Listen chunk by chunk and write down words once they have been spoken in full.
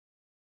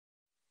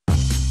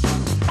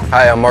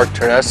Hi, I'm Marc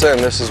Turnesa,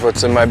 and this is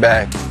what's in my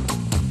bag.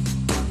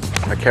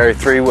 I carry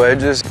 3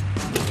 wedges,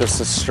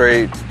 just a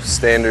straight,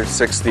 standard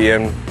 60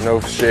 no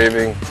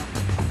shaving,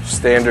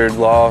 standard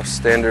loft,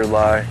 standard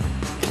lie.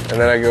 And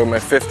then I go with my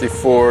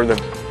 54,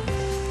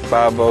 the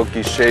Bob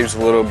Oakey shaves a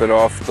little bit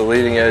off the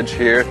leading edge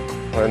here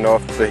and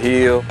off the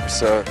heel,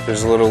 so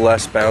there's a little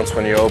less bounce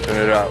when you open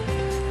it up.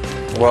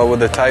 Well,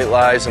 with the tight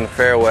lies in the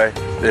fairway,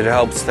 it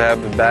helps to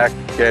have the back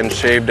end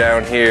shaved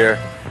down here,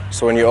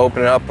 so when you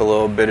open it up a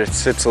little bit, it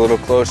sits a little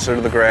closer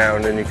to the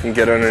ground and you can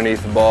get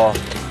underneath the ball.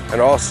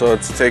 And also,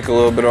 to take a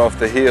little bit off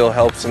the heel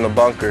helps in the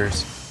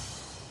bunkers.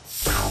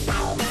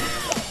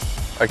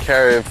 I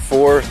carry a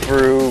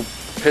 4-through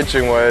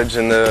pitching wedge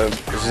in the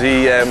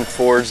ZM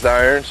forged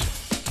irons.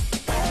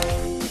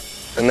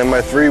 And then my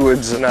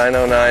 3-wood's a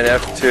 909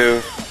 F2,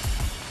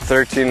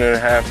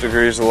 13.5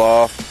 degrees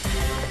aloft.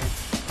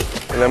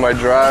 And then my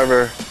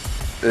driver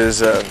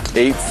is a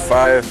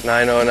 8.5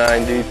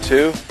 909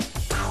 D2.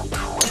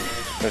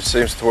 It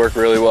seems to work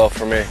really well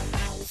for me.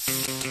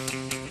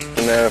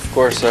 And then of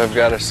course I've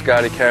got a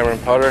Scotty Cameron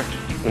putter,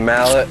 the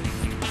mallet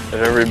that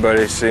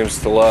everybody seems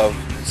to love.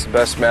 It's the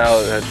best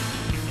mallet that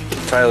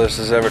Titleist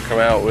has ever come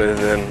out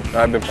with, and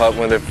I've been putting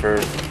with it for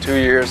 2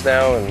 years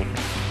now and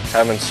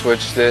haven't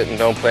switched it and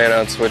don't plan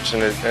on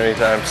switching it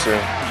anytime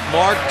soon.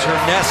 Marc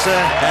Turnesa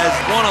has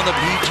won on the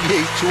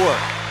PGA Tour.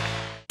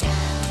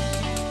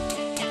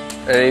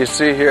 And you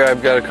see here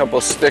I've got a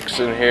couple sticks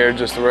in here,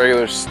 just a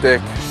regular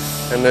stick.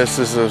 And this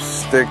is a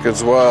stick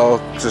as well,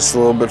 just a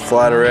little bit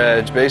flatter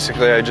edge.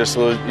 Basically, I just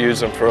use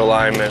them for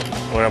alignment.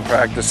 When I'm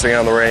practicing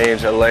on the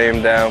range, I lay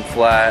them down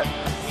flat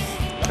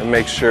and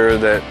make sure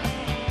that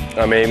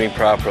I'm aiming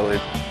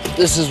properly.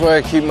 This is where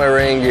I keep my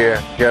rain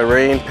gear. Got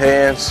rain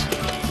pants,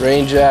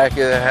 rain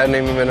jacket that hadn't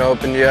even been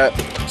opened yet.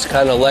 It's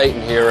kind of light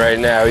in here right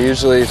now.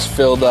 Usually it's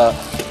filled up.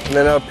 And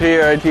then up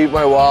here, I keep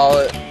my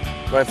wallet,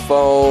 my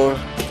phone,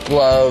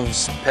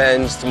 gloves,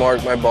 pens to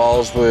mark my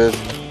balls with.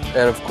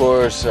 And of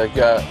course, I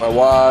got my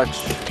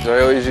watch.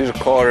 I always use a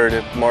quarter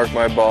to mark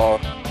my ball.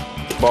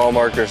 Ball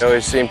markers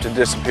always seem to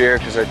disappear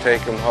because I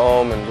take them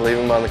home and leave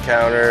them on the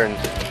counter. And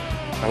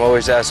I'm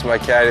always asking my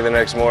caddy the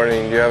next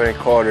morning, do you have any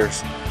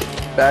quarters?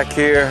 Back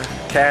here,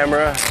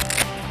 camera,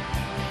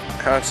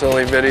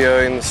 constantly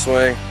videoing the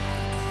swing,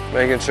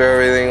 making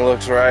sure everything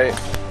looks right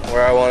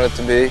where I want it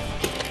to be.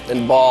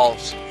 And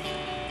balls.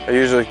 I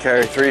usually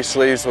carry 3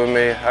 sleeves with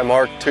me. I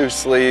mark 2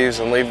 sleeves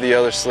and leave the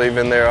other sleeve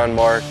in there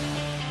unmarked.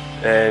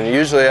 And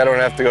usually I don't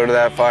have to go to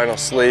that final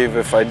sleeve.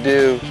 If I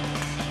do,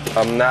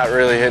 I'm not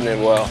really hitting it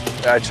well.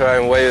 I try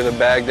and weigh the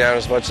bag down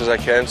as much as I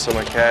can so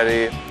my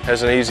caddy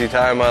has an easy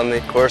time on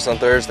the course on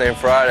Thursday and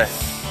Friday.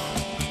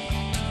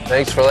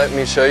 Thanks for letting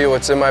me show you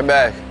what's in my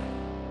bag.